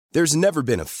There's never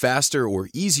been a faster or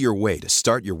easier way to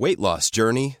start your weight loss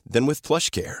journey than with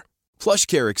PlushCare.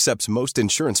 PlushCare accepts most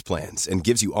insurance plans and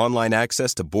gives you online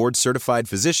access to board-certified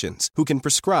physicians who can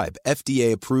prescribe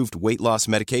FDA-approved weight loss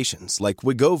medications like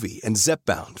Wegovy and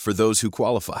Zepbound for those who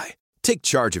qualify. Take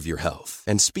charge of your health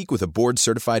and speak with a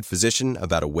board-certified physician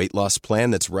about a weight loss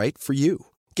plan that's right for you.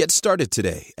 Get started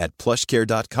today at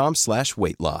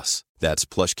plushcare.com/weight-loss. That's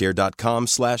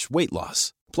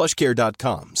plushcare.com/weight-loss.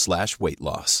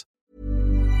 plushcare.com/weight-loss.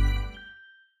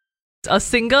 A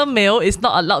single male is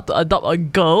not allowed to adopt a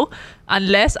girl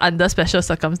unless under special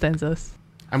circumstances.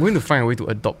 I'm going to find a way to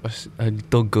adopt a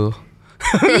little girl.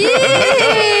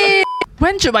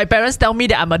 When should my parents tell me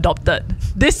that I'm adopted?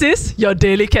 This is your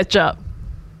daily catch-up.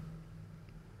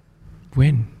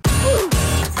 When?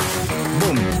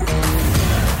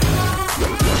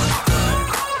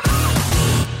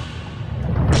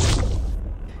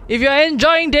 If you're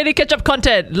enjoying daily catch-up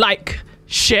content, like,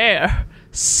 share,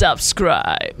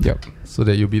 subscribe. Yep. So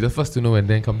that you'll be the first to know when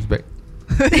Dan comes back.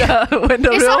 Yeah, when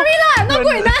the real, sorry lah, I'm not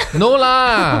good enough. No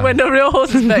lah. when the real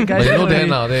host is back, guys. But you know don't Dan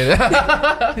worry.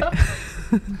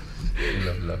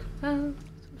 now. Love.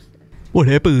 What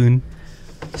happened?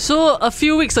 So a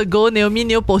few weeks ago, Naomi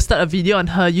Neo posted a video on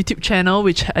her YouTube channel,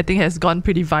 which I think has gone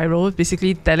pretty viral,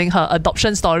 basically telling her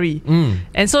adoption story.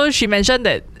 And so she mentioned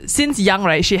that since young,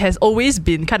 right, she has always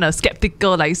been kind of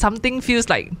skeptical, like something feels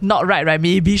like not right, right?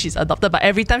 Maybe she's adopted, but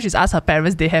every time she's asked her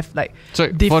parents, they have like... So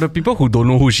for the people who don't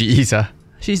know who she is,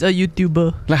 she's a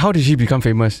YouTuber. like how did she become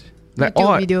famous? Like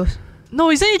YouTube videos.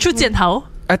 No, isn't it through Jian Hao?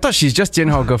 I thought she's just Jian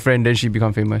Hao girlfriend, then she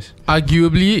become famous.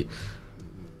 Arguably,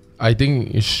 I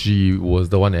think she was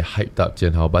the one that hyped up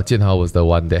Jian Hao, but Jian Hao was the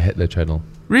one that had the channel.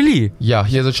 Really? Yeah,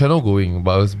 he has a channel going,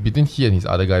 but it was between he and his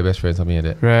other guy best friend, something like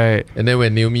that. Right. And then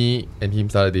when Naomi and him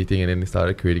started dating and then they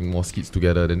started creating more skits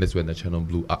together, then that's when the channel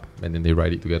blew up and then they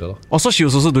ride it together. Also, she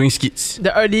was also doing skits.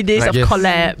 The early days of yes.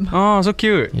 collab. Oh, so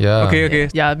cute. Yeah. Okay.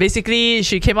 Yeah, basically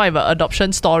she came out with an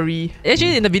adoption story.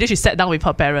 Actually, in the video, she sat down with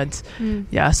her parents.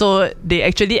 Yeah, so they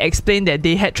actually explained that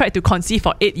they had tried to conceive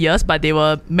for 8 years, but they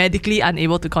were medically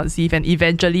unable to conceive, and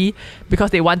eventually,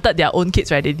 because they wanted their own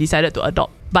kids, right, they decided to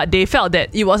adopt. But they felt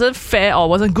that it wasn't fair or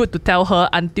wasn't good to tell her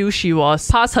until she was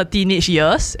past her teenage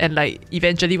years, and like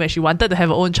eventually when she wanted to have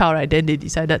her own child, right, then they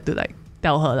decided to like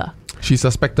tell her lah. She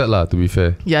suspected lah, to be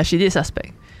fair. Yeah, she did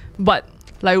suspect. But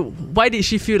like, why did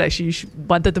she feel like she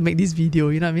wanted to make this video?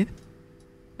 You know what I mean?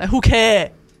 Like, who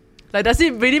cares? Like, does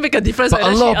it really make a difference But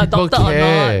whether a she lot of people adopted or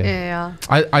not? care. Yeah.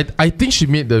 I think she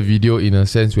made the video in a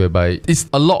sense whereby it's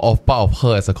a lot of part of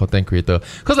her as a content creator.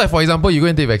 Because like, for example, you go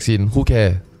and take vaccine, who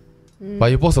care?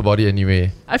 But you post about it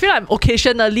anyway. I feel like I'm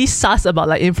occasionally sus about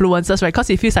like influencers, right?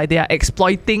 Because it feels like they are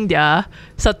exploiting their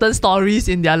certain stories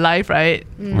in their life, right?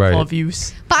 Right. For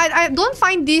views. But I don't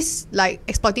find this like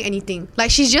exploiting anything.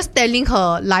 Like she's just telling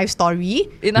her life story.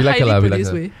 In a We like her highly lah, we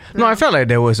produced like her. way. No, I felt like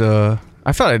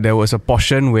there was a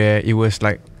portion where it was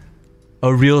like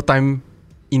a real time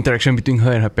interaction between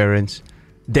her and her parents.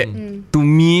 That to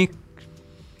me,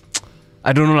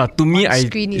 I don't know lah. To me,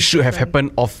 screen it is should have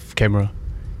different. happened off camera.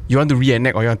 You want to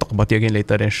reenact or you want to talk about it again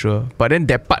later, then sure. But then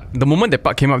that part, the moment that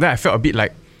part came up, then I felt a bit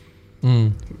like,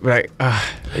 But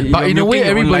in a way,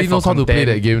 everybody knows how to play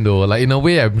that game though. Like in a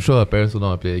way, I'm sure her parents don't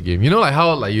know how to play the game. You know, like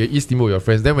how like you eat steamboat with your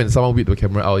friends. Then when someone whip the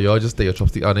camera out, you all just take your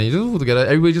chopstick out and you just woo together.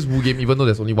 Everybody just woo game, even though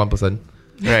there's only one person.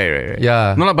 Right.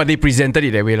 Yeah. No, but they presented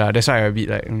it that way lah. That's why I'm a bit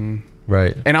like.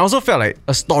 Right. And I also felt like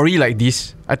a story like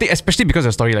this, I think especially because of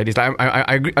a story like this, like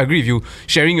I agree with you,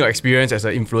 sharing your experience as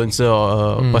an influencer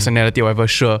or a personality or whatever,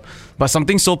 sure. But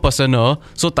something so personal,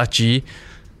 so touchy,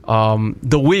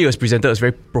 the way it was presented was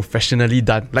very professionally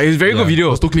done. Like, it's a very good video.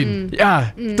 It was too clean.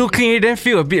 Yeah, too clean. Then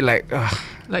feel a bit like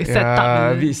Set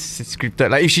up. a bit scripted.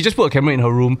 Like if she just put a camera in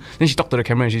her room, then she talked to the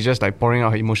camera and she's just like pouring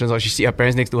out her emotions, or she see her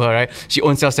parents next to her, right? She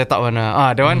own self set up one.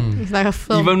 That one It's like a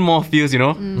film. even more feels, you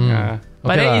know. Yeah.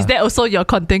 But then is that also your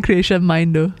content creation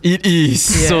mind though? It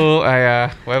is. Yeah. So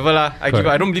whatever lah. I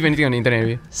Correct. don't believe anything on the internet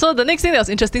anyway. So the next thing that was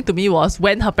interesting to me was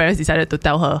when her parents decided to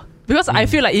tell her. Because I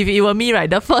feel like if it were me, right,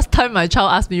 the first time my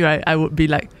child asked me, right, I would be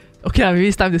like, okay, maybe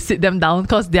it's time to sit them down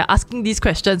because they're asking these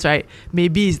questions, right?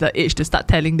 Maybe it's the age to start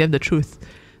telling them the truth.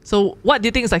 So what do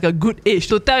you think is like a good age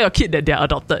to tell your kid that they're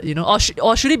adopted, you know? Or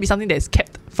should it be something that is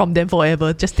kept from them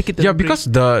forever? Just take it to the grave? Because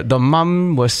the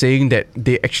mom was saying that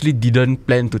they actually didn't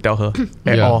plan to tell her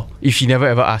at all if she never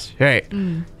ever asked, right?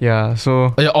 Yeah,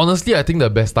 so Yeah, honestly, I think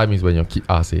the best time is when your kid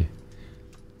asks.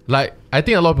 Like, I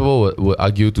think a lot of people would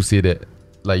argue to say that,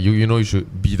 like, you know, you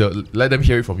should be let them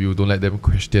hear it from you. Don't let them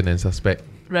question and suspect.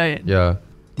 Right. Yeah.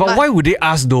 But why would they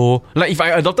ask though? Like, if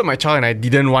I adopted my child and I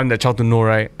didn't want the child to know,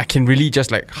 right, I can really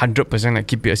just like 100% like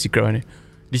keep it a secret on it.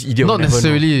 this idiot Not will never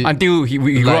necessarily know. Until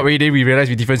we grew up already, then we realized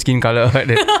we different skin color. I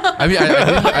mean,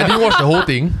 I didn't watch the whole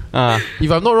thing.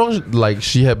 If I'm not wrong, like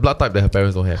she had blood type that her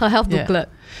parents don't have. Her health Yeah. booklet.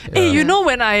 Hey, you know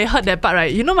when I heard that part,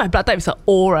 right? You know my blood type is a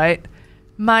O, right?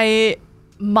 My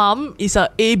mom is a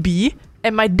AB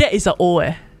and my dad is a O.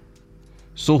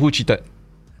 So who cheated?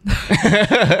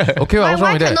 Okay, well, what's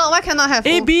wrong with that? Why cannot have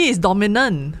AB is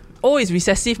dominant. O is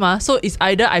recessive, so it's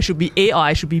either I should be A or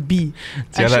I should be B.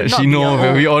 I should not She be know, a but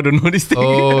O. we all don't know this thing.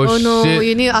 Oh no, shit.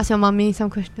 you need to ask your mommy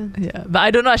some questions. Yeah, but I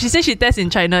don't know. She said she tests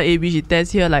in China AB, she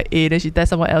tests here like A, then she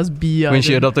tests somewhere else B. When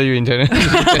she adopted you in China.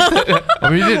 I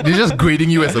mean, they're just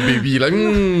grading you as a baby. Like,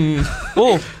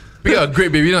 pick up a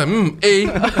great baby, like, A,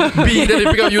 B, then they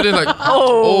pick up you, then like,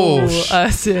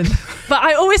 Sian. But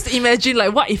I always imagine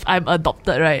like, what if I'm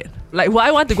adopted, right? Like, would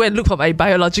I want to go and look for my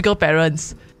biological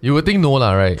parents? you would think no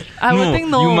lah, right? I would think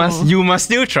no. You must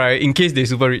still try in case they're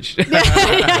super rich. Then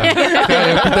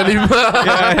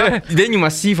Then you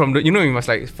must see from the, you must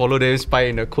like follow them, spy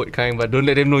in the code kind, but don't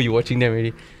let them know you're watching them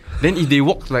already. Then if they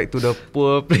walk like to the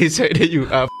poor place, right, then you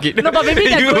f it. No, but maybe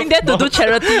they're going there to do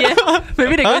charity.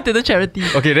 Maybe they're going to do charity.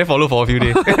 Okay, then follow for a few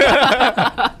days.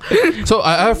 So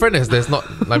I have a friend that's not,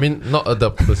 I mean, not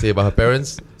adopted per se, but her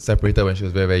parents separated when she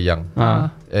was very, very young.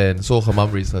 And so her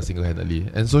mom raised her single-handedly.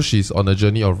 And so she's on a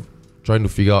journey of trying to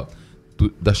figure out,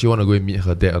 does she want to go and meet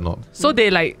her dad or not? So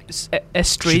they like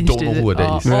estranged. She don't know who her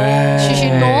dad is. She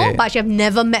should know, but she have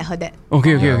never met her dad.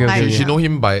 Okay. She know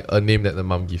him by a name that the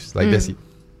mom gives. Like, that's it.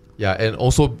 Yeah, and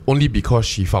also only because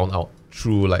she found out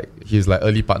through like his like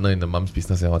early partner in the mom's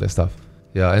business and all that stuff.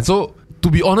 Yeah, and so to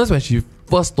be honest, when she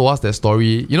first told us that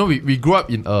story, we grew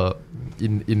up in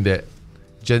that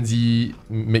Gen Z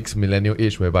mixed millennial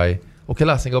age whereby okay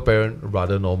lah, single parent,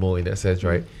 rather normal in that sense,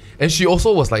 right? And she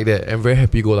also was like that and very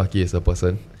happy-go-lucky as a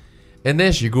person. And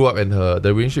then she grew up and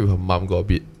the relationship with her mom got a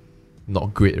bit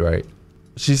not great, right?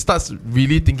 She starts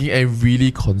really thinking and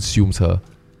really consumes her.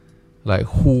 Like,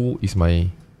 who is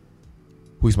my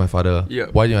father? Yeah.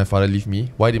 Why did my father leave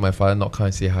me? Why did my father not come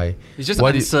and say hi? It's just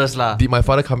Why answers lah. Did my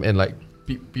father come and like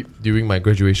beep beep during my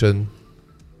graduation?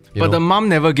 But the mom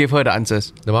never gave her the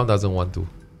answers. The mom doesn't want to.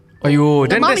 Ayo, The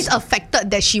then mom that's is affected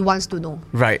that she wants to know.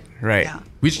 right. Yeah.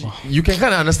 Which you can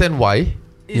kind of understand why.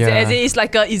 It's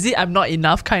like a is it I'm not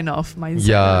enough kind of mindset.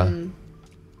 Yeah.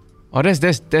 Oh, that's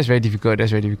very difficult.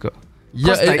 That's very difficult.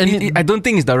 Yeah, Like, I don't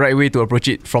think it's the right way to approach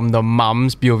it from the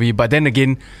mom's POV. But then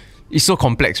again, it's so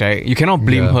complex, right? You cannot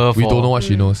blame her for We don't know what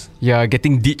she knows.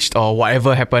 getting ditched or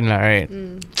whatever happened, right?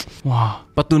 Wow.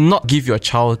 But to not give your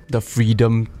child the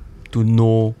freedom to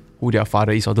know who their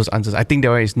father is or those answers, I think that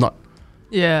one is not.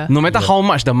 Yeah. No matter how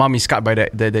much the mom is scarred by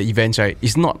the events, right?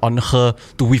 It's not on her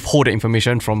to withhold the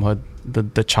information from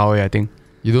the child, I think.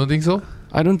 You don't think so?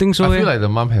 I don't think so. I feel like the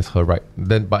mom has her right.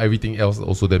 But everything else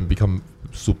also then become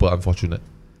super unfortunate.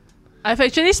 I've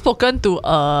actually spoken to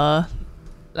a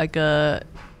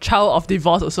child of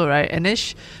divorce also, right? And then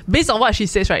based on what she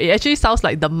says, right, it actually sounds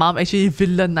like the mom actually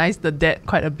villainized the dad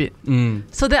quite a bit.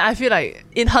 So then I feel like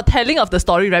in her telling of the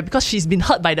story, right, because she's been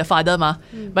hurt by the father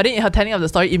but then in her telling of the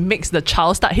story, it makes the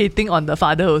child start hating on the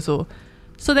father also.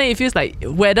 So then it feels like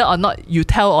whether or not you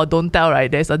tell or don't tell, right,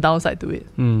 there's a downside to it.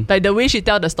 Like the way she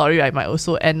tell the story, right, might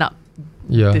also end up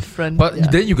different.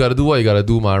 But then you gotta do what you gotta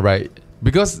do, right?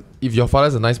 Because if your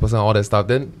father's a nice person and all that stuff,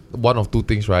 then one of two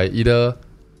things, right? Either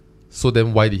so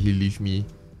then why did he leave me?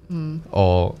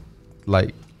 Or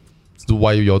like, so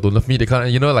why you all don't love me? They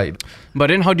kind of, like. But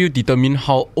then how do you determine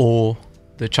how old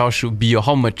the child should be or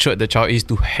how mature the child is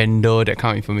to handle that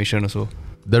kind of information also?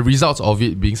 The results of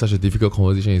it being such a difficult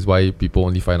conversation is why people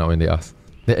only find out when they ask.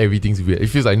 Then everything's weird. It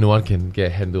feels like no one can get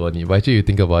a handle on it. But actually you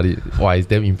think about it, it's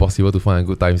damn impossible to find a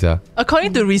good time, yeah.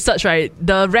 According to research, right,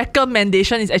 the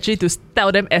recommendation is actually to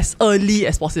tell them as early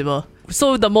as possible.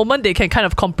 So the moment they can kind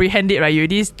of comprehend it, right, you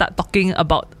already start talking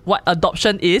about what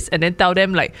adoption is and then tell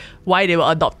them like why they were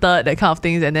adopted, that kind of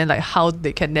things, and then like how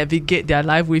they can navigate their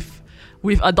life with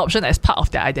adoption as part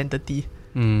of their identity.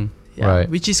 Right.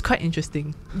 Which is quite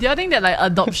interesting. Do you think that like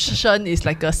adoption is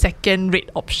like a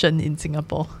second-rate option in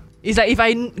Singapore? It's like if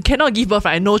I cannot give birth,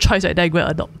 I have no choice, right, then I go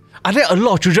and adopt. Are there a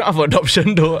lot of children up for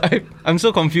adoption though? I'm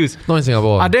so confused. Not in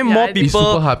Singapore. Are there more It's people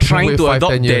super hard. trying to 5,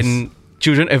 adopt 10 years. than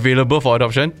children available for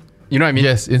adoption? You know what I mean?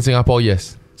 Yes, in Singapore,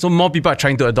 yes. So more people are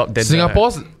trying to adopt than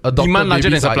Singapore's adopted demand larger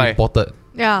babies than are supply. imported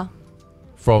Yeah.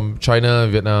 from China,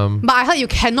 Vietnam. But I heard you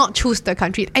cannot choose the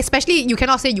country. Especially you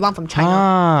cannot say you want from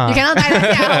China. You cannot say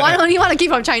I only want a kid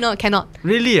from China. Cannot.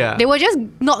 Really? They will just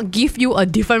not give you a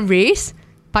different race.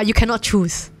 but you cannot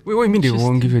choose. Wait, what do you mean they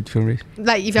won't give you a different race?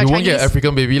 Like if you're You Chinese, won't get an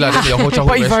African baby like then your whole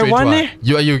childhood But if very I strange, want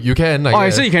what? You can. I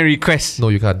guess. So you can request. No,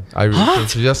 you can't.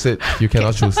 She just said you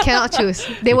cannot choose. cannot choose.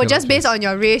 They will cannot just base on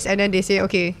your race, and then they say,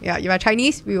 okay, yeah, you are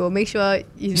Chinese. We will make sure It's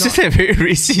it's just not. very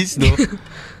racist though.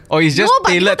 Or it's just No,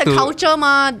 but you know tailored the to culture,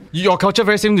 ma. your culture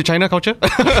very same to China culture.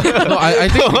 No, I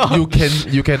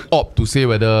think you can opt to say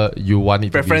whether you want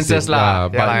it Preferences to be lah.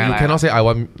 but Yeah, you cannot say I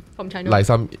want From China. like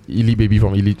some elite baby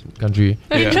from elite country.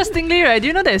 Interestingly, right, do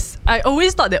you know I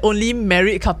always thought that only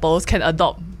married couples can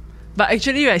adopt. But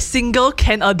actually, right, single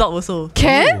can adopt also.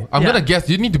 Can? I'm Yeah. gonna guess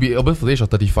you need to be above the age of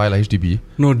 35 like HDB.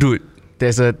 No, dude.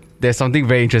 There's something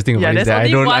very interesting about Yeah, this there's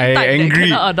that only one I type that angry.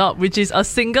 cannot adopt, which is a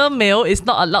single male is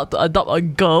not allowed to adopt a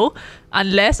girl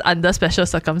unless under special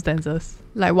circumstances.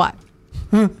 Like what?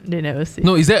 They never say.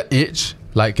 No, is that age?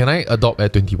 Like, can I adopt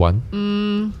at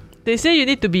 21? They say you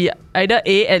need to be either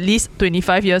A, at least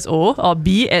 25 years old, or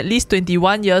B, at least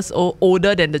 21 years old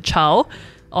older than the child,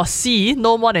 or C,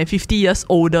 no more than 50 years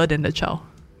older than the child.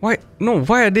 Why? No,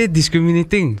 why are they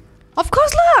discriminating? Of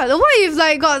course lah. What if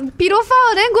like got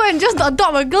pedophile, then go and just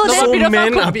adopt a girl? No, then but So pedophile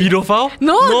men could are be. pedophile?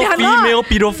 No, they are not. female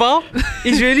pedophile?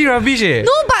 It's really rubbish eh.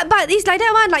 No, but it's like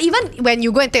that one. Like even when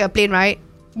you go and take a plane, right?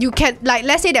 You can like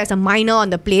let's say there's a minor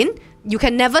on the plane, you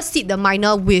can never seat the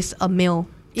minor with a male.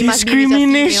 It must be with a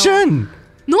female. Discrimination.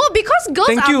 No, because girls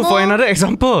Thank are you more. for another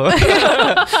example. No,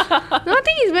 I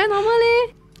think it's very normal,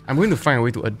 eh? I'm going to find a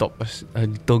way to adopt a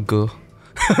little girl.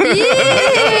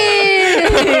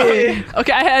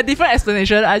 Okay, I had a different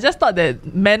explanation. I just thought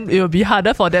that men, it would be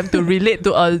harder for them to relate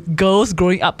to a girl's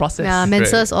growing up process. Yeah,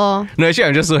 menses or No, actually,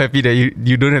 I'm just so happy that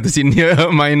you don't have to sit near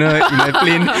a minor in a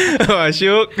plane.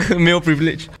 Shiok, male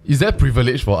privilege. Is that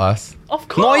privilege for us? Of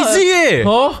course. Noisy eh?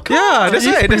 Oh, Yeah, that's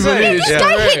right. That's right. this Yeah.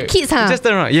 guy right. hate kids, huh? Just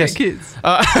turn around. Yes. Kids.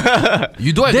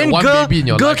 you don't have Then that one girl, baby in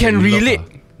your girl life. can that you love, relate.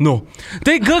 ah. No,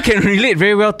 that girl can relate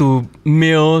very well to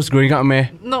males growing up, meh?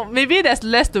 No, maybe there's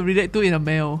less to relate to in a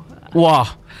male. Wow.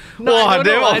 No, I Wow,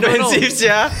 don't know, I damn don't know. offensive,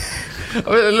 yeah.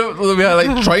 Look, we are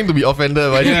like trying to be offended.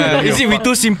 But Is it we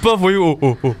too simple for you?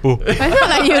 Oh. I feel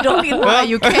like you don't know that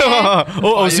you can.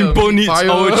 Our simple needs, fire.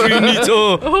 our three needs.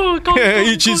 Oh, Oh, come,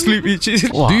 eat, cheat, sleep, eat, cheat.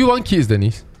 Do you want kids,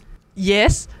 Denise?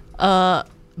 Yes, but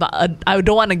I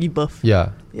don't want to give birth.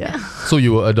 Yeah. Yeah. So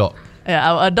you will adopt. Yeah,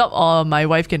 I'll adopt or my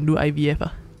wife can do IVF.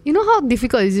 You know how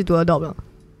difficult is it to adopt?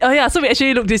 Oh yeah, so we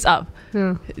actually looked this up.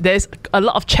 Yeah. There's a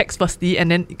lot of checks firstly, and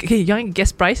then okay, you want to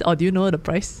guess price or do you know the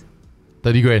price?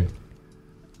 30 grand.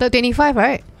 The 25,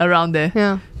 right? Around there.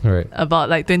 Yeah. Alright. About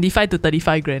like 25 to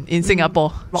 35 grand in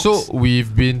Singapore. So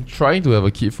we've been trying to have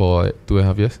a kid for like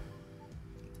 2.5 years.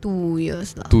 2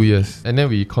 years lah. 2 years. And then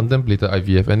we contemplated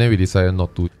IVF and then we decided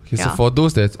not to. Okay, so Yeah. for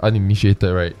those that's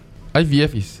uninitiated, right?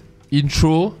 IVF is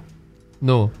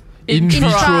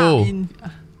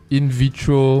in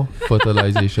vitro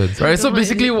fertilization. Right? So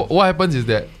basically what happens is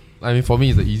that, I mean, for me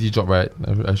it's an easy job, right?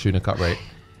 I show you in a cup, right?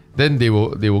 Then they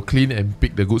will clean and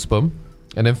pick the good sperm.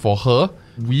 And then for her,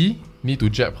 we need to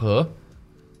jab her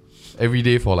every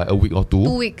day for like a week or 2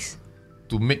 2 weeks.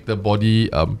 to make the body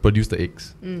produce the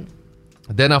eggs.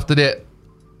 Then after that,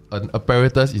 an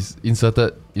apparatus is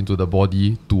inserted into the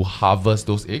body to harvest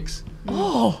those eggs.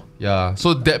 Oh, Yeah,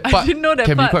 so that I part didn't know that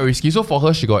can part. be quite risky. So for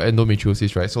her, she got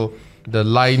endometriosis, right? So the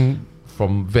line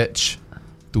from veg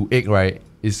to egg, right,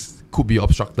 could be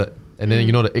obstructed, and then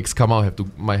you know the eggs come out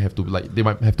might have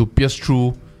to pierce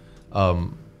through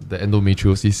the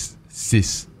endometriosis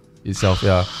cyst itself.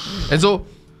 Yeah, and so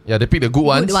yeah, they pick the good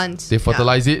ones. They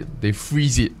fertilize it. They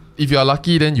freeze it. If you are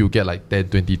lucky, then you get like 10,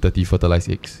 20, 30 fertilized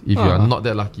eggs. If you are not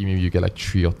that lucky, maybe you get like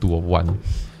 3 or 2 or 1.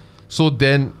 So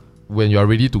then, when you are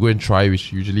ready to go and try,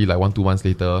 which usually like 1-2 months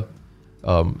later,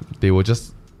 they will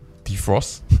just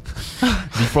defrost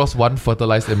one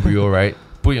fertilized embryo, right?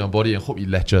 Put it in your body and hope it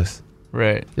latches.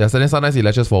 Right. Yeah, so then sometimes it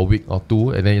latches for a week or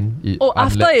 2, and then it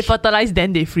after unlatch. it fertilized,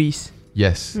 then they freeze.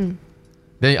 Yes. Then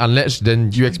it unlatch,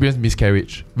 then you experience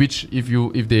miscarriage. Which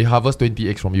if they harvest 20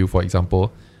 eggs from you, for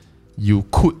example, you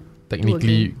could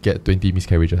technically get 20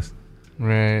 miscarriages.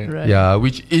 Right. Yeah,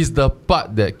 which is the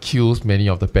part that kills many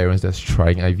of the parents that's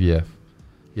trying IVF.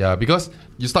 Yeah, because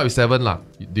you start with 7 lah.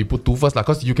 You put 2 first lah,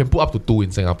 because you can put up to 2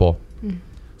 in Singapore.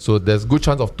 So there's good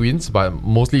chance of twins, but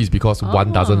mostly it's because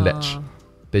one doesn't latch.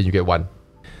 Then you get 1.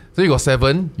 So you got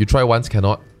 7, you try once,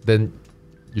 cannot. Then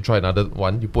you try another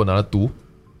one, you put another 2,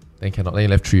 then cannot. Then you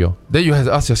left 3. Then you have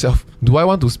to ask yourself, do I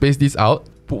want to space this out?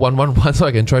 Put 1 so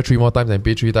I can try 3 more times and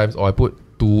pay 3 times, or I put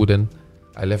 2, then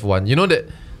I left 1. You know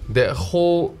that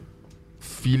whole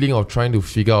feeling of trying to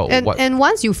figure out And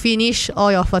once you finish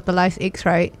all your fertilized eggs,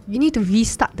 right, you need to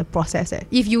restart the process.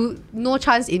 If you no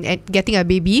chance in getting a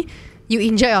baby, you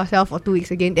injure yourself for 2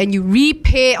 weeks again, then you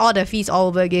repay all the fees all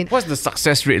over again. What's the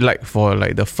success rate like for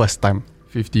like the first time?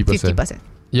 50%. 50%.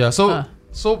 Yeah, so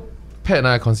Pat and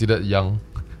I are considered young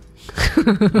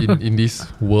in this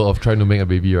world of trying to make a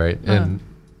baby, right?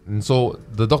 And so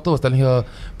the doctor was telling her,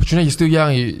 Petrina, you're still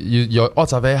young, your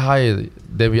odds are very high.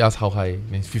 Then we asked how high,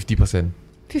 and it's 50%.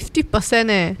 50%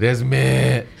 eh. That's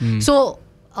mad. So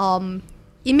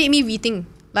it made me rethink,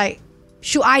 like,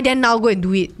 should I then now go and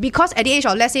do it? Because at the age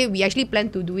of, let's say we actually plan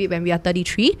to do it when we are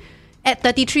 33. At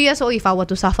 33 years old, if I were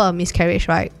to suffer a miscarriage,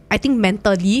 right, I think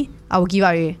mentally I will give up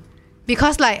already.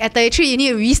 Because like at 33, you need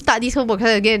to restart this whole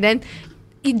process again. Then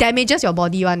it damages your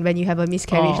body when you have a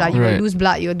miscarriage. Like you will lose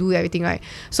blood, you will do everything, right?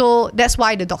 So that's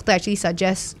why the doctor actually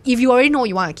suggests, if you already know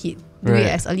you want a kid, do it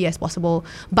as early as possible.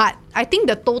 But I think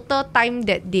the total time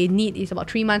that they need is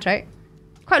about 3 months, right?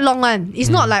 Quite long one. It's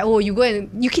not like, you go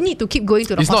and you can need to keep going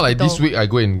to the hospital. It's not like this week I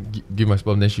go and give my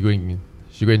sperm, then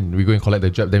we go and collect the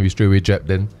jab, then we straight away jab,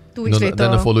 then 2 weeks later.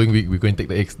 Then the following week we go and take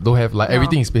the eggs. Don't have like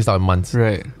everything is spaced out in months.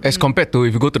 Right. As compared to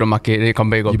if you go to the market, then you come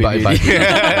back, you got baby.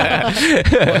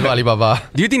 Alibaba.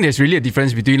 Do you think there's really a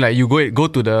difference between like you go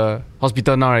to the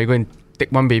hospital now, right, you go and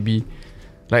take one baby,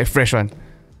 like fresh one,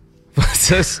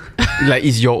 versus like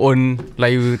it's your own,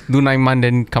 like you do 9 months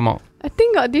then come out? I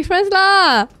think got difference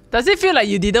lah. Does it feel like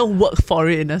you didn't work for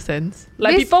it in a sense?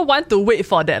 Like people want to wait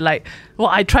for that, like,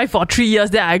 I tried for 3 years,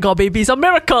 then I got baby. It's a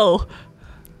miracle.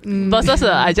 Versus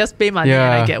I just pay money and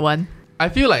I get one. I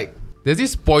feel like there's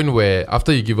this point where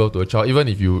after you give birth to a child, even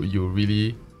if you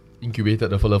really incubated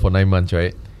the fella for 9 months,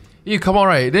 right? You come out,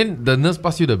 right? Then the nurse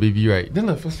pass you the baby, right? Then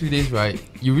the first few days, right?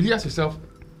 You really ask yourself,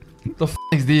 the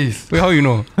is this? Wait, how you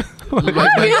know? You feel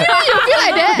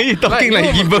like that? You talking like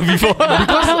you give birth before?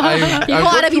 Because I've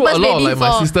gone through a lot of like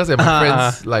my sisters and my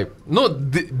friends, like, no,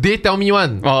 they tell me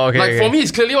one. Oh, okay. Like for me,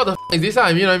 it's clearly what the is this?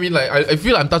 I mean, like I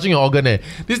feel I'm touching your organ.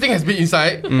 This thing has been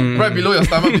inside, right below your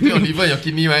stomach, between your liver and your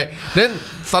kidney, right? Then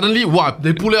suddenly,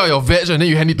 they pull out your veg and then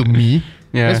you hand it to me.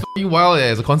 Yeah. That's fucking wild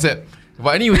as a concept.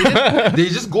 But anyway, then they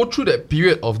just go through that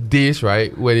period of days,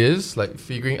 right, where they're just like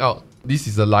figuring out this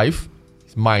is a life.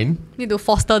 Mine. Need to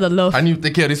foster the love. I need to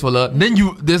take care of this fella. Then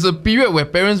there's a period where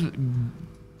parents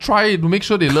try to make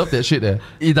sure they love that shit.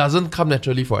 It doesn't come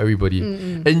naturally for everybody.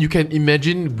 And you can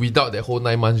imagine without that whole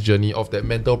 9 months journey of that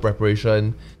mental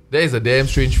preparation, there is a damn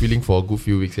strange feeling for a good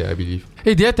few weeks here, I believe.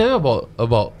 Hey, did I tell you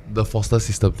about the foster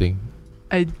system thing?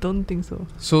 I don't think so.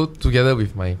 So together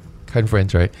with my kind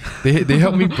friends, right, they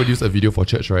helped me produce a video for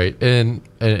church, right? And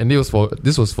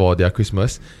this was for their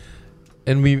Christmas.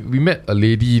 And we met a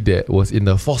lady that was in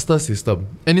the foster system.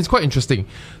 And it's quite interesting.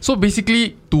 So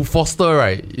basically, to foster,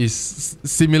 right, is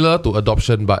similar to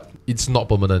adoption, but it's not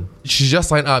permanent. She just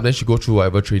signed up, then she go through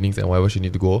whatever trainings and whatever she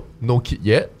need to go. No kid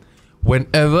yet.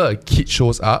 Whenever a kid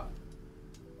shows up,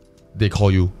 they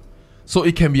call you. So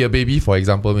it can be a baby, for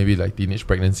example, maybe like teenage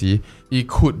pregnancy. It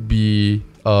could be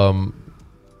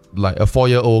like a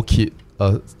 4-year-old kid,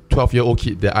 a 12-year-old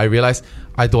kid that I realized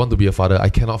I don't want to be a father. I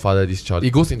cannot father this child.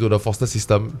 It goes into the foster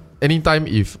system. Anytime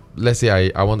if, let's say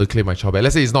I want to claim my child back,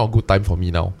 let's say it's not a good time for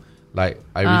me now. Like,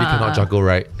 I really cannot juggle,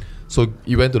 right? So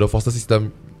you went to the foster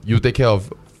system, you take care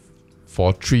of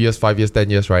for 3 years, 5 years, 10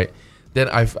 years, right? Then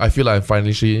I feel like I'm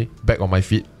finally back on my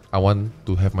feet. I want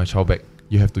to have my child back.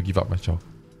 You have to give up my child.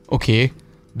 Okay.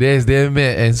 There's damn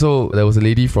mad. And so there was a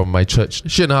lady from my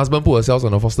church. She and her husband put themselves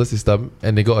on a foster system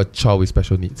and they got a child with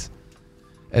special needs.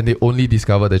 And they only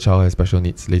discover the child has special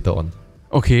needs later on.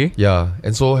 Okay. Yeah.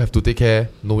 And so have to take care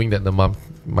knowing that the mom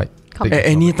might take at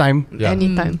any time. Yeah.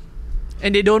 Anytime.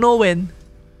 And they don't know when.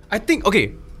 I think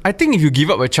if you give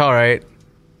up a child, right,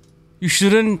 you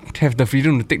shouldn't have the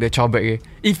freedom to take the child back.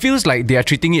 It feels like they are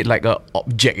treating it like an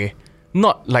object.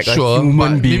 Not like a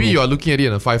human being. Maybe you are looking at it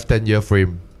in a 5-10 year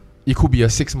frame. It could be a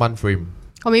 6-month frame.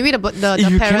 Or maybe the if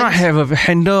you parents cannot have a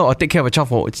handle or take care of a child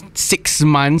for 6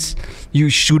 months, you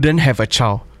shouldn't have a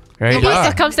child, right? Maybe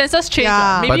circumstances change.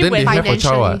 Yeah. Maybe But then when they have a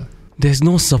child. financially. There's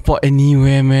no support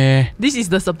anywhere, man. this is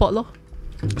the support law.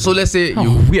 So let's say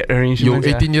Weird you're arrangement.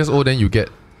 18 years old, then you get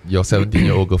your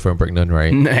 17-year-old girlfriend pregnant,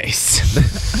 right?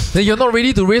 Nice. Then you're not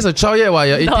ready to raise a child yet while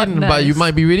you're 18, Not but you nice.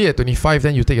 might be ready at 25,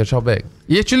 then you take your child back.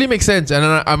 It actually makes sense, and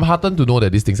I'm heartened to know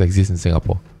that these things exist in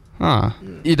Singapore.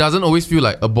 It doesn't always feel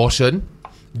like abortion.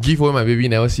 Give away my baby,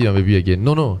 never see my baby again.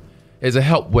 No. It's a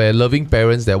help where loving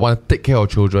parents that want to take care of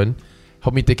children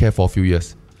help me take care for a few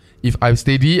years. If I'm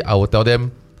steady, I will tell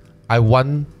them I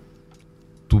want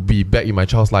to be back in my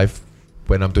child's life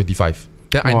when I'm 25.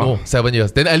 Then I know 7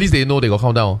 years. Then at least they know they got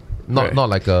count down. Not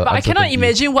like a. But I cannot uncertainty.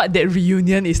 imagine what that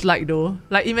reunion is like though.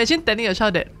 Like imagine telling a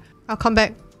child that, I'll come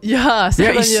back.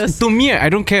 7 years. To me, I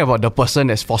don't care about the person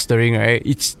that's fostering, right?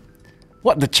 It's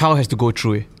what the child has to go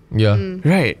through. Yeah.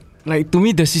 Right. Like to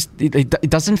me, it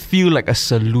doesn't feel like a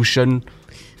solution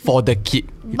for the kid.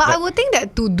 But I would think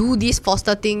that to do this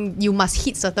foster thing, you must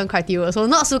hit certain criteria. So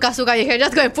not suka-suka, you can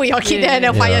just go and put your kid there and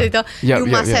then 5 years later. You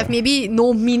must have maybe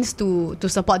no means to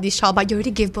support this child, but you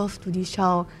already gave birth to this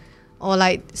child. Or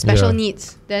like special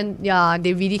needs. Then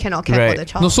they really cannot care for the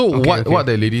child. No, so what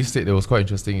the lady said that was quite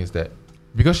interesting is that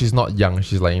because she's not young,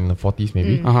 she's like in the 40s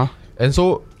maybe. And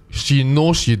so she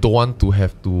knows she don't want to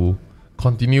have to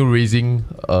continue raising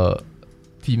a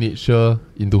teenager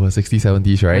into her 60s,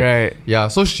 70s, right? Right. Yeah,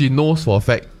 so she knows for a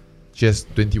fact she has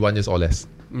 21 years or less.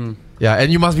 Yeah,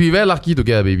 and you must be very lucky to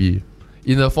get a baby.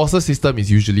 In the foster system,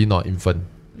 it's usually not infant.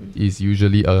 It's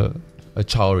usually a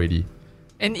child already.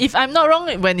 And if I'm not wrong,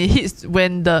 when he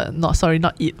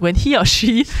or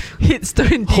she hits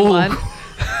 21,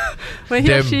 when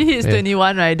he or she hits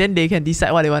 21, right, then they can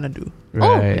decide what they want to do.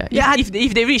 Right.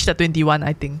 If they reach the 21,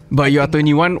 I think. But you are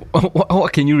 21,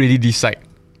 what can you really decide?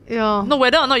 Yeah. No,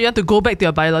 whether or not you want to go back to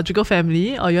your biological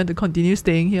family or you want to continue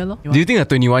staying here. Do you think a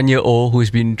 21-year-old who's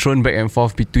been thrown back and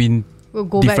forth between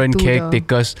different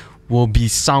caretakers will be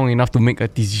sound enough to make a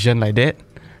decision like that?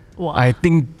 Wow. I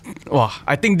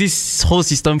think this whole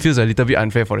system feels a little bit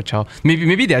unfair for the child.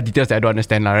 Maybe there are details that I don't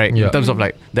understand, right? In terms of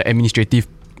like the administrative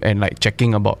and like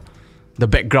checking about the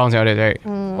backgrounds and all that,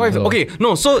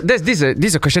 right? So this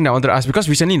is a question that I wanted to ask because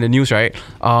recently in the news, right?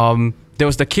 There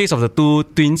was the case of the two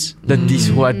twins,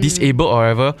 who are disabled or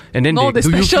whatever, and then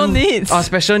special needs.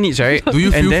 Special needs, right? Do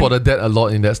you feel for the dad a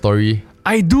lot in that story?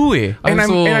 I do, and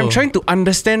I'm trying to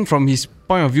understand from his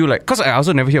point of view, like, cause I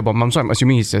also never hear about mom, so I'm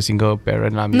assuming he's a single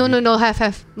parent, lah. No,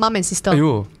 have mom and sister.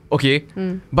 Ayuh, okay.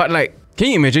 But like, can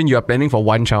you imagine you are planning for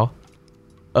one child,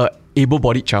 a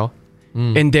able-bodied child,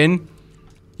 and then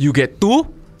you get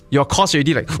two, your cost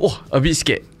already like, a bit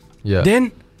scared. Yeah.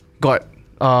 Then got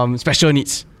special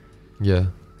needs. Yeah.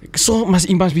 So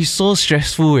it must be so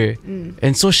stressful,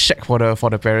 and so shack for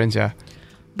the parents, yeah.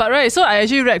 But right, so I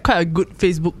actually read quite a good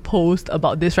Facebook post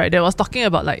about this, right? That was talking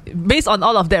about like, based on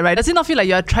all of that, right? Does it not feel like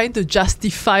you're trying to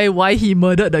justify why he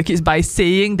murdered the kids by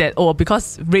saying that,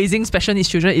 because raising special needs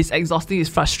children is exhausting, is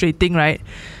frustrating, right?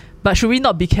 But should we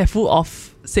not be careful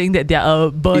of saying that they are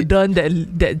a burden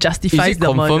that justifies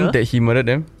the murder? Is it confirmed that he murdered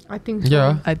them? I think so.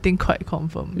 Yeah. I think quite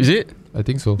confirmed. Is it? I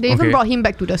think so. They even brought him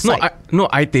back to the site.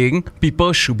 I think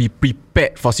people should be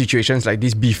prepared for situations like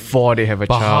this before they have a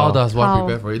child. But how does one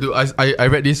prepare for it? Dude, I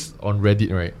read this on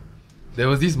Reddit, right? There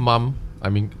was this mom, I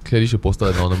mean, clearly she posted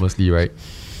anonymously, right?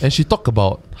 And she talked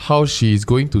about how she's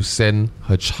going to send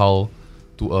her child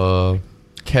to a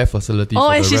care facility for the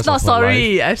and she's rest not of her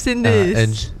sorry. life. I've seen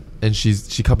this. And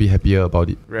she can't be happier about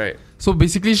it. Right. So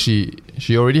basically,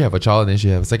 she already have a child, and then she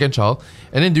have a second child,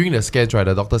 and then during the scans, right,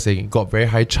 the doctor saying got very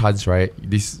high chance, right,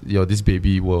 this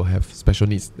baby will have special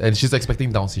needs, and she's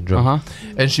expecting Down syndrome,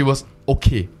 and she was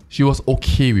okay. She was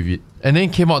okay with it, and then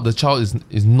it came out the child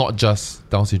is not just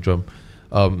Down syndrome.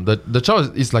 The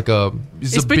child is like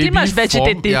it's pretty much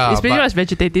vegetative. Yeah, it's pretty much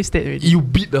vegetative state already. You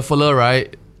beat the fella,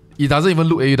 right? It doesn't even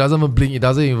look at you. It doesn't even blink. It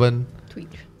doesn't even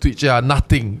twitch. Yeah,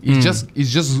 nothing.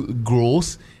 It's just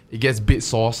gross. It gets bed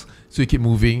sores, so you keep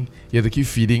moving. You have to keep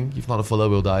feeding. If not, the fella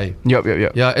will die.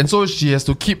 Yep. Yeah, and so she has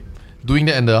to keep doing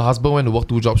that, and the husband went to work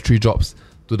 2 jobs, 3 jobs,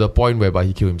 to the point whereby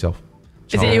he killed himself.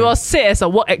 It was said as a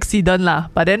work accident lah,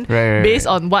 but then based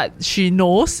on what she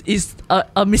knows, is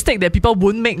a mistake that people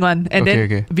wouldn't make one. And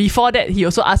then before that, he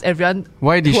also asked everyone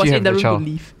why did who was she in have the room child? to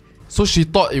leave. So she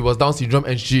thought it was Down syndrome,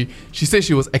 and she said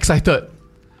she was excited.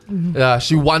 Yeah,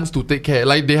 she wants to take care.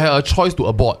 Like they had a choice to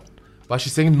abort, but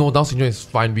she's saying no, Down syndrome is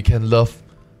fine. We can love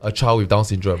a child with Down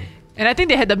syndrome. And I think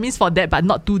they had the means for that, but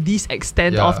not to this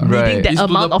extent of needing that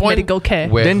amount of medical care.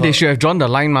 Then they should have drawn the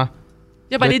line, ma.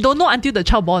 Yeah, but they don't know until the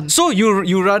child born. So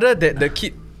you rather that the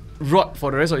kid rot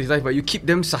for the rest of his life, but you keep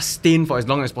them sustained for as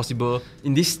long as possible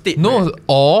in this state. No, right?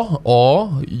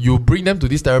 or you bring them to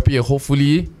this therapy and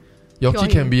hopefully your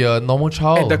kid can be a normal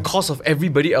child. At the cost of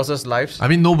everybody else's lives. I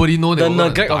mean, nobody knows the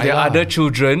neglect of their other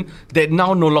children that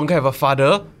now no longer have a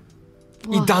father.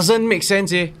 It doesn't make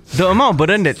sense, eh? The amount of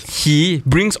burden that he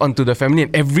brings onto the family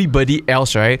and everybody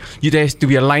else, right? There has to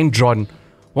be a line drawn.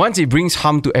 Once it brings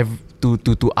harm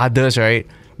to others, right?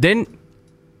 Then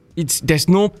there's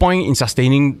no point in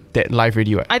sustaining that life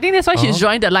already, right? I think that's why she's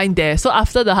drawing the line there. So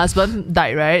after the husband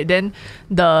died, right? Then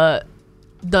the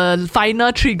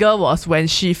final trigger was when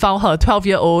she found her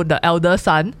 12-year-old, the elder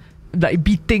son, like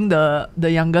beating the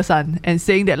younger son and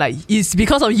saying that like it's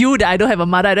because of you that I don't have a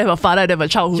mother, I don't have a father, I don't have a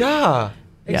childhood. Yeah,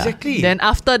 exactly. Then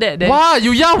after that, why?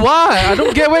 I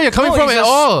don't get where you're coming from at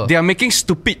all. They are making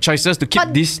stupid choices to keep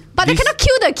this. But they cannot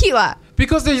kill the kid, what?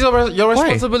 Because it's your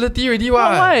responsibility already,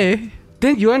 what? Why?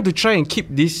 Then you want to try and keep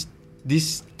this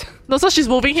No, so she's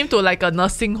moving him to like a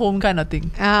nursing home kind of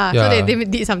thing. So they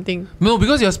did something. No,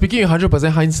 because you're speaking with 100%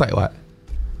 hindsight, what?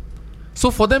 So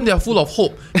for them, they are full of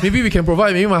hope. Maybe we can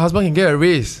provide. Maybe my husband can get a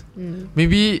raise.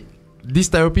 Maybe this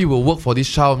therapy will work for this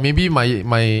child. Maybe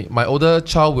my older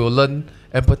child will learn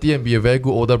empathy and be a very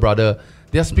good older brother.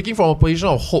 They are speaking from a position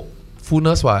of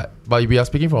hopefulness, what? But we are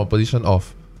speaking from a position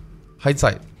of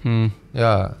hindsight.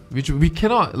 Yeah, which we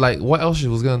cannot, like, what else she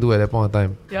was gonna do at that point of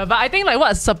time. Yeah, but I think like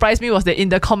what surprised me was that in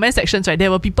the comment sections, right,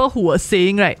 there were people who were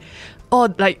saying, right,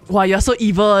 oh, like, wow, you're so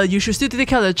evil, you should still take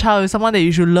care of the child, someone that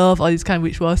you should love, or this kind,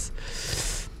 which was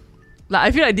like,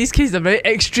 I feel like this case is a very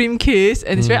extreme case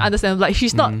and it's very understandable. Like,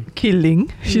 she's not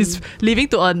killing, she's leaving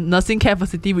to a nursing care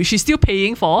facility which she's still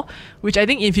paying for, which I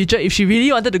think in future, if she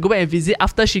really wanted to go back and visit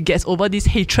after she gets over this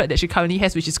hatred that she currently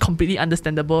has, which is completely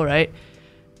understandable, right,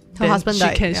 Her husband she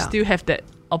died, can still have that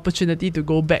opportunity to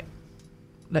go back,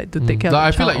 like, to take care of the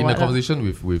I child. feel like in the or conversation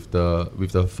with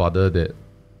the father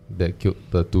that killed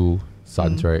the two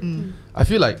sons, right? I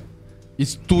feel like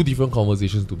it's two different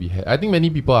conversations to be had. I think many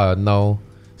people are now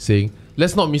saying,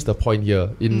 let's not miss the point here.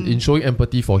 In showing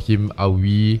empathy for him, are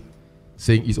we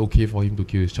saying it's okay for him to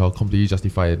kill his child? Completely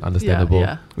justified and understandable.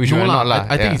 Yeah. Which No we're lah, not lah.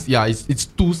 I think it's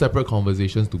two separate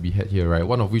conversations to be had here, right?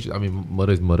 One of which, I mean,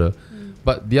 murder is murder.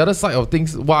 But the other side of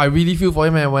things, what I really feel for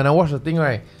him, and when I watch the thing,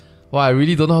 right, I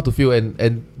really don't know how to feel.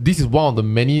 And this is one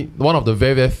of the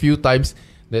very, very few times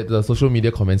that the social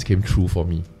media comments came true for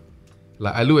me.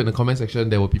 Like, I look at the comment section,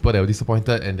 there were people that were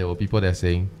disappointed, and there were people that are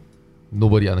saying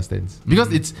nobody understands.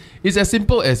 Because it's as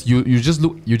simple as you just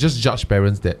judge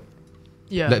parents that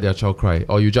let their child cry,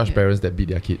 or you judge parents that beat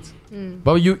their kids.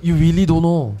 But you really don't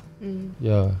know.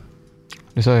 Yeah.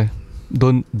 That's why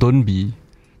don't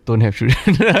have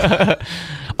children.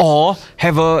 Or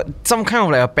have some kind of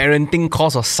like a parenting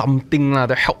course or something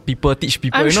to help people, teach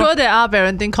people. I'm sure there are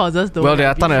parenting courses though. Well, there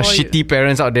are a ton of shitty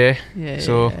parents out there.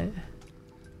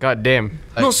 God damn.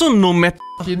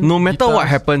 No matter what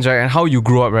happens, right, and how you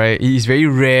grow up, right, it is very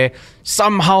rare.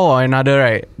 Somehow or another,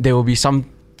 right, there will be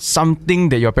something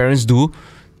that your parents do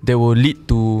that will lead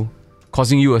to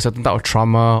causing you a certain type of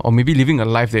trauma, or maybe living a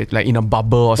life that, like, in a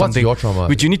bubble or something. What's your trauma?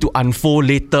 Which you need to unfold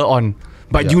later on.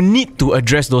 But you need to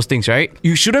address those things, right?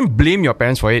 You shouldn't blame your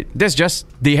parents for it. That's just,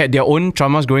 they had their own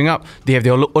traumas growing up. They have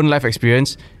their own life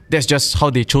experience. That's just how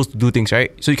they chose to do things, right?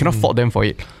 So you cannot fault them for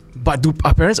it. But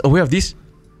are parents aware of this?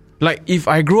 Like, if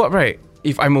I grew up, right,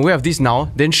 if I'm aware of this now,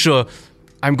 then sure,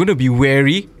 I'm going to be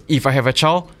wary. If I have a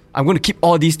child, I'm going to keep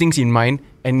all these things in mind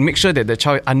and make sure that the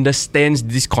child understands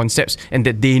these concepts and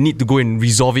that they need to go and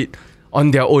resolve it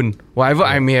on their own. Whatever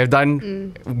I may have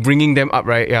done, bringing them up,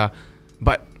 right? Yeah.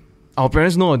 But our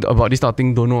parents know about this type of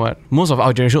thing, don't know what. Most of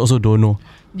our generation also don't know.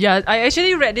 Yeah, I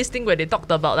actually read this thing where they talked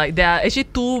about, like, there are actually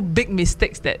two big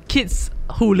mistakes that kids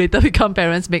who later become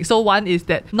parents make. So one is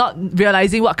that not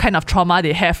realizing what kind of trauma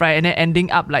they have, right, and then ending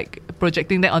up like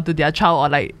projecting that onto their child, or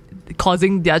like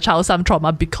causing their child some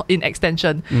trauma in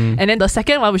extension. And then the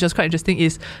second one, which was quite interesting,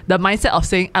 is the mindset of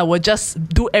saying, I will just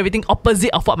do everything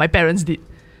opposite of what my parents did.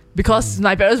 Because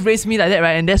my parents raised me like that,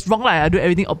 right? And that's wrong, like, I do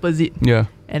everything opposite. Yeah.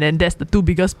 And then that's the two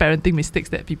biggest parenting mistakes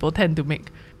that people tend to make.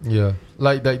 Yeah.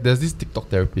 Like there's this TikTok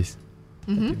therapist.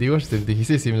 Do you watch the same thing? He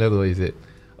said similar to what he said.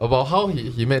 About how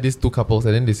he met these two couples,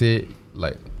 and then they say,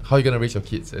 like, how are you going to raise your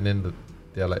kids? And then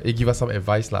they're like, hey, give us some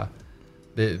advice lah.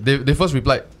 They first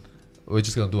replied, we're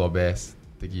just going to do our best.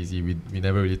 Take it easy. We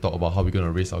never really thought about how we're going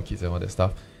to raise our kids and all that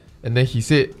stuff. And then he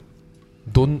said,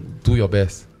 don't do your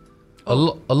best. A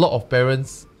lot of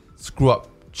parents screw up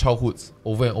childhoods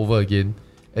over and over again,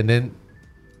 and then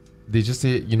they just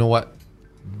say, you know what,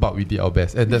 but we did our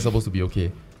best, and that's supposed to be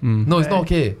okay. No, it's not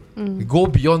okay. Go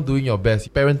beyond doing your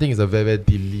best. Parenting is a very, very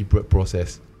deliberate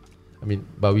process. I mean,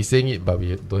 but we're saying it, but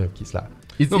we don't have kids lah.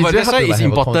 But that's why it's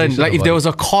important. Like, if there was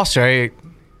a course, right,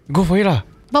 go for it lah.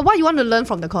 But what you want to learn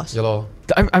from the course? Yeah, lor.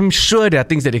 I'm sure there are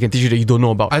things that they can teach you that you don't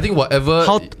know about. I think whatever.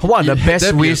 What are the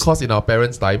best ways? Course in our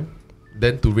parents' time,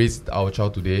 then to raise our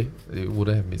child today, it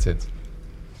wouldn't have made sense.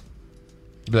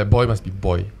 Like, boy must be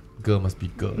boy, girl must be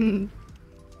girl.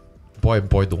 Boy and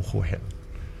boy don't hold hand.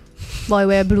 Boy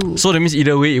wear blue. So that means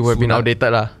either way it would have been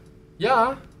outdated lah.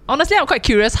 Yeah. Honestly, I'm quite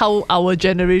curious how our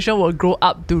generation will grow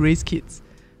up to raise kids.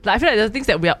 Like, I feel like the things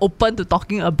that we are open to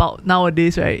talking about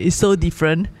nowadays, right, is so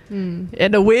different.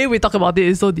 And the way we talk about it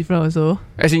is so different also.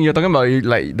 As in, you're talking about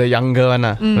like the younger one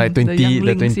like 20,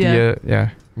 the 20 year. Yeah.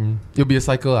 It'll be a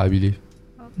cycle, I believe.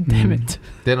 Damn it.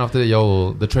 Then after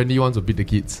that, the trendy ones will beat the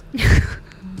kids.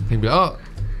 They'll be like,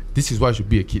 this is why I should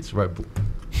be a kids, right book.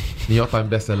 New York Times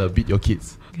bestseller, beat your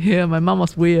kids. Yeah, my mom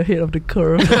was way ahead of the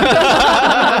curve.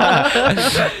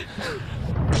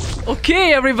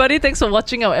 Okay, everybody, thanks for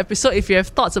watching our episode. If you have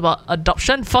thoughts about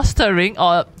adoption, fostering,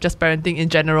 or just parenting in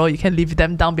general, you can leave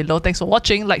them down below. Thanks for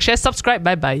watching. Like, share, subscribe.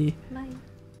 Bye-bye.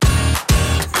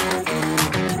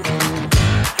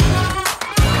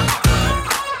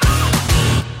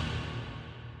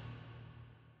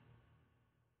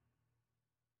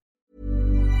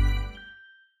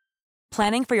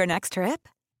 Planning for your next trip?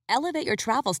 Elevate your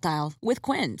travel style with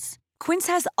Quince. Quince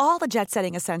has all the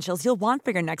jet-setting essentials you'll want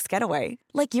for your next getaway,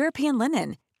 like European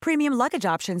linen, premium luggage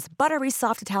options, buttery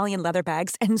soft Italian leather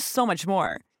bags, and so much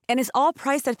more. And is all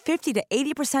priced at 50 to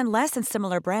 80% less than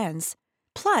similar brands.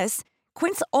 Plus,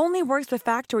 Quince only works with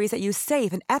factories that use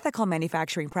safe and ethical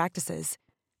manufacturing practices.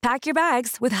 Pack your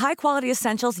bags with high-quality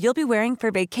essentials you'll be wearing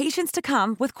for vacations to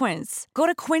come with Quince. Go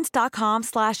to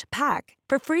quince.com/pack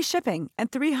for free shipping and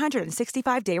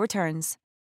 365-day returns.